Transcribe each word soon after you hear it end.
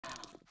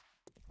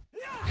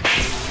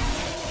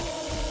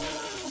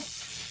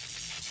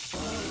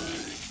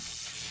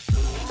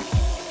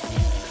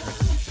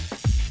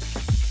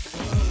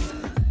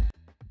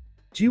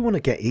Do you want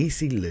to get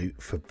easy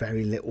loot for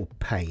very little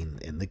pain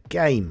in the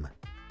game?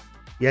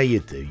 Yeah, you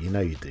do. You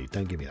know you do.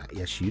 Don't give me that.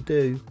 Yes, you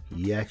do.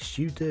 Yes,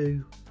 you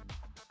do.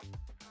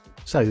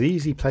 So the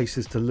easy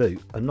places to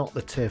loot are not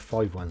the tier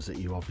 5 ones that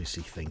you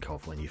obviously think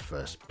of when you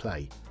first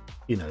play.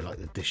 You know, like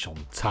the Dishon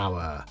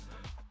Tower,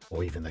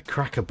 or even the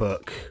Cracker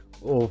Book,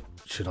 or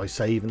should I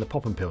say even the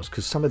Poppin' Pills,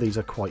 because some of these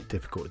are quite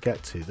difficult to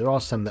get to. There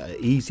are some that are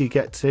easy to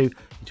get to. You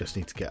just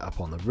need to get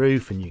up on the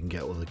roof and you can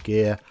get all the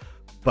gear.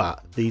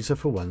 But these are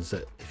for ones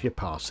that, if you're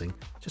passing,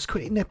 just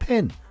quickly nip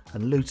in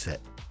and loot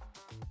it.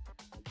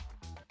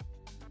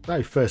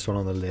 So first one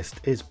on the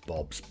list is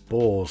Bob's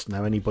Boars.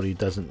 Now anybody who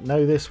doesn't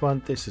know this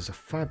one, this is a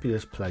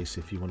fabulous place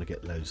if you want to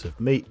get loads of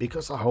meat,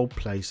 because the whole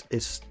place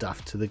is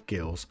stuffed to the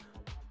gills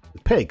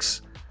with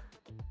pigs.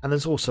 And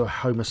there's also a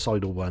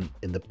homicidal one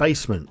in the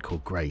basement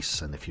called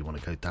Grace, and if you want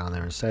to go down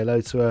there and say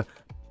hello to her,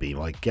 be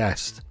my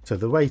guest. So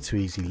the way to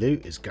easy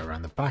loot is go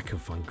around the back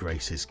and find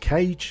Grace's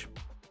cage.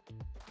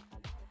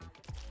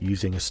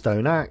 Using a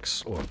stone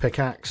axe or a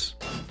pickaxe,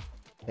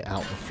 hit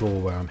out the floor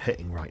where I'm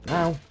hitting right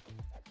now.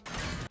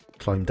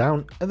 Climb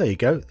down, and there you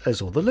go,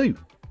 there's all the loot.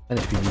 And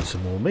if you need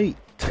some more meat,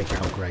 take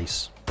out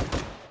Grace.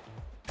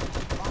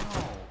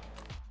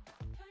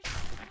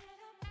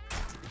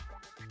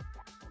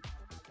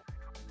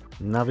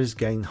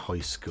 Navisgain High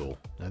School.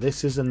 Now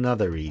this is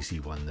another easy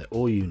one that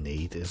all you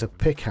need is a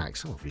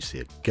pickaxe,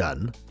 obviously a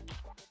gun.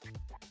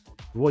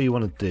 What you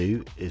want to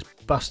do is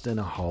bust in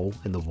a hole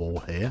in the wall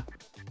here.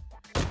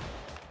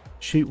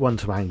 Shoot one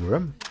to anger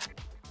them,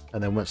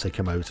 and then once they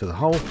come over to the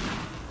hole,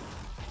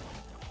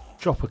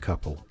 drop a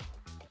couple.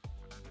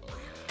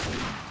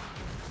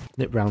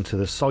 Nip round to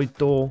the side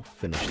door,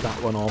 finish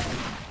that one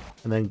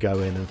off, and then go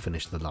in and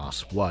finish the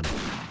last one.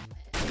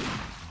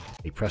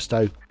 Hey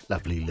presto,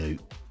 lovely loot.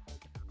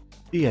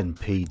 The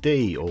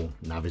NPD, or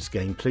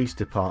Navisgain Police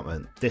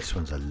Department. This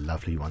one's a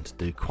lovely one to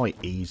do, quite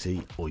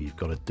easy. All you've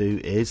got to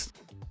do is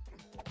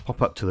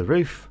pop up to the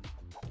roof,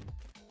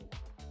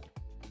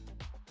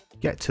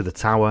 get to the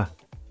tower,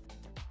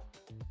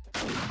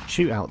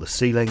 shoot out the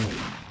ceiling,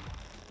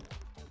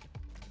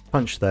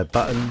 punch their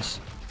buttons,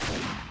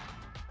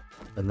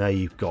 and there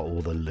you've got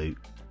all the loot.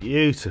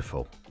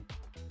 Beautiful.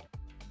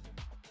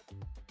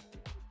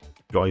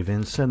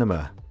 Drive-in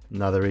cinema,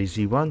 another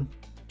easy one.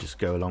 Just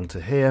go along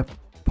to here,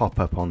 pop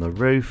up on the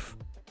roof,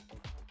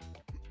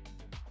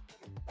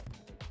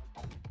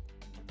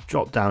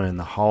 drop down in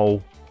the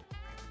hole,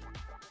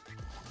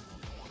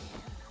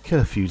 kill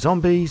a few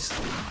zombies,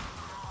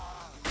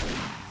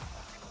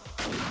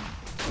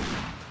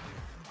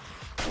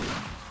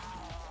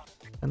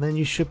 and then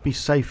you should be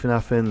safe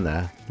enough in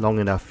there, long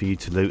enough for you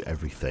to loot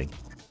everything,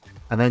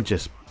 and then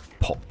just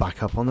pop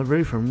back up on the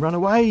roof and run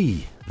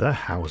away. The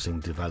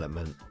housing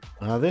development.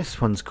 Now this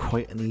one's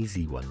quite an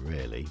easy one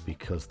really,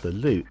 because the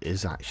loot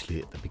is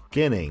actually at the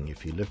beginning.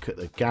 If you look at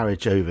the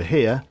garage over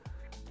here,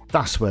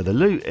 that's where the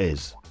loot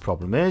is.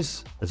 Problem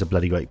is, there's a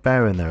bloody great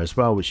bear in there as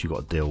well, which you've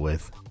got to deal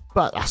with.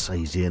 But that's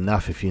easy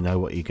enough if you know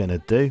what you're going to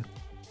do.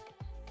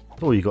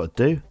 All you got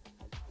to do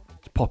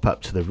is pop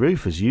up to the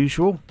roof as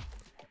usual.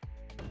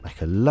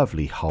 Make a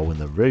lovely hole in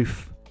the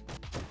roof.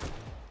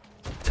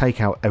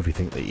 Take out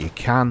everything that you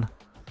can.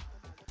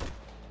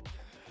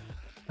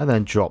 And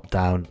then drop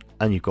down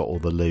and you've got all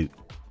the loot.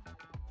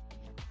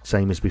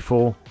 Same as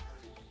before.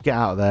 Get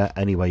out of there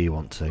any way you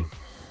want to.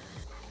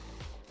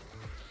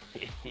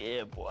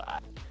 Yeah, boy.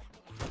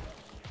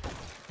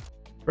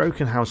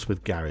 Broken house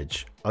with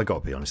garage. I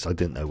gotta be honest, I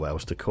didn't know what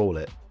else to call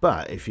it.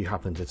 But if you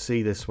happen to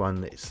see this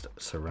one, it's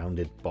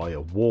surrounded by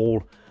a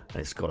wall. And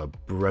it's got a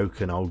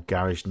broken old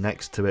garage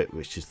next to it,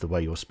 which is the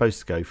way you're supposed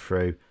to go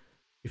through.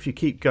 If you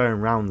keep going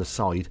around the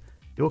side,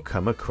 you'll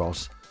come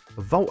across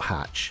a vault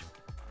hatch.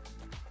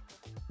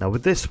 Now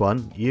with this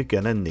one, you're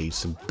going to need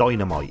some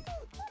dynamite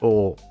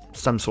or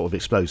some sort of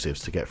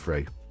explosives to get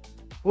through.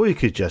 Or you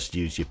could just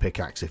use your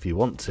pickaxe if you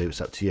want to, it's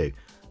up to you.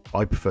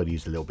 I prefer to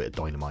use a little bit of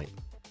dynamite.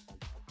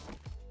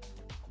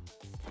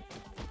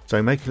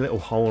 So make a little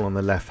hole on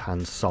the left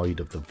hand side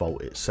of the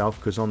vault itself,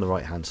 because on the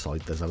right hand side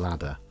there's a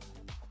ladder.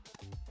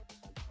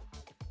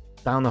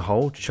 Down the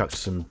hole, chuck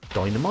some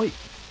dynamite.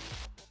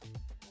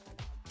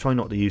 Try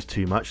not to use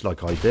too much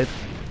like I did.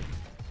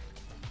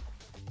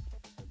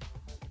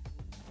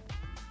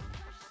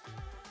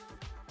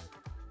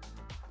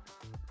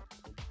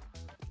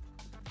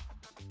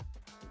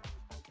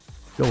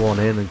 Go on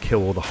in and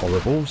kill all the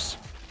horribles.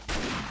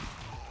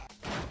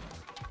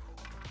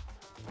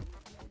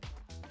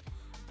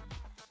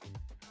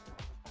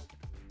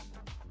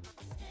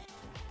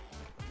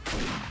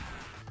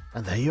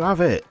 And there you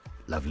have it.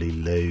 Lovely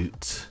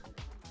loot.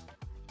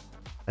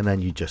 And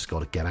then you just got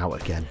to get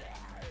out again.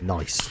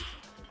 Nice.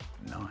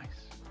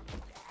 Nice.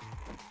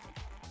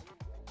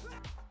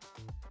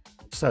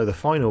 So the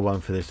final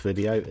one for this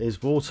video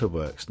is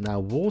Waterworks. Now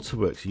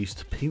Waterworks used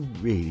to be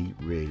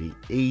really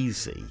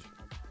easy.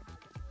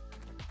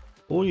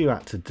 All you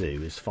had to do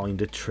is find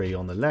a tree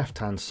on the left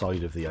hand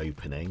side of the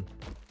opening,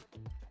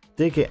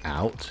 dig it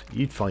out,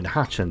 you'd find a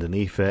hatch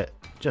underneath it,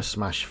 just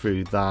smash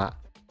through that,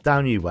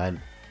 down you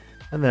went,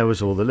 And there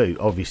was all the loot.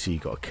 Obviously, you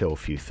got to kill a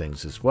few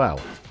things as well.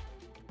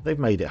 They've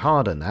made it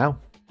harder now.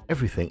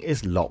 Everything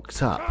is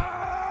locked up,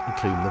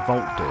 including the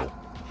vault door.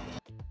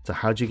 So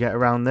how do you get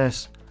around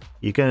this?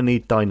 You're going to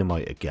need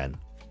dynamite again.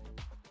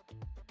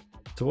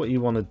 So what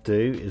you want to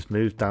do is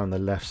move down the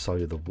left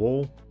side of the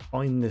wall.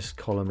 Find this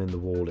column in the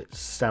wall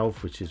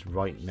itself, which is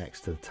right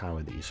next to the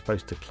tower that you're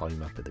supposed to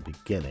climb up at the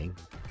beginning.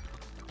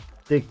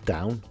 Dig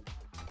down.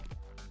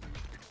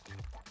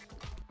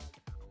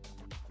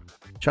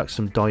 Chuck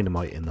some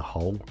dynamite in the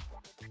hole.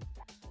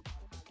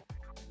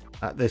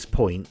 At this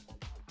point,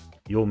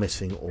 you're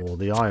missing all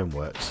the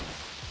ironworks.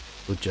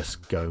 We're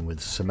just going with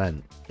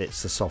cement.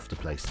 It's the softer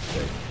place to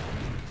do.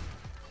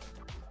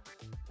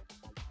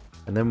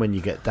 And then when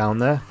you get down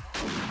there,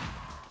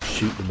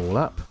 shoot them all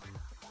up.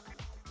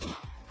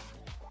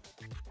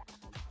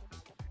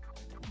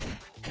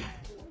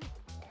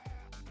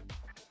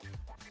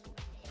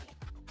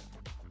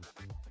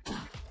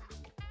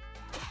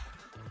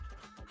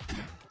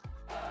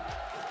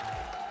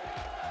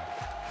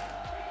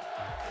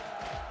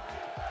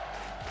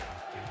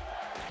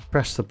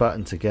 Press the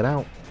button to get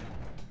out,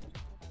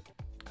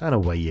 and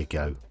away you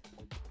go.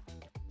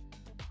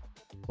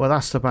 Well,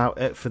 that's about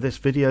it for this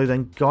video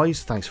then,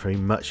 guys. Thanks very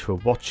much for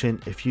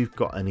watching. If you've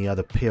got any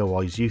other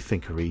POIs you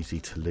think are easy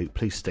to loot,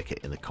 please stick it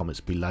in the comments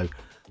below.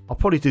 I'll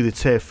probably do the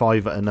tier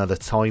 5 at another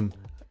time,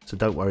 so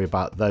don't worry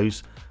about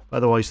those. But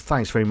otherwise,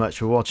 thanks very much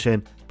for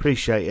watching.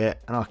 Appreciate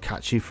it, and I'll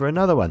catch you for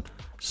another one.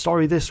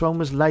 Sorry this one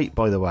was late,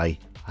 by the way.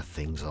 I had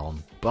things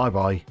on. Bye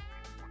bye.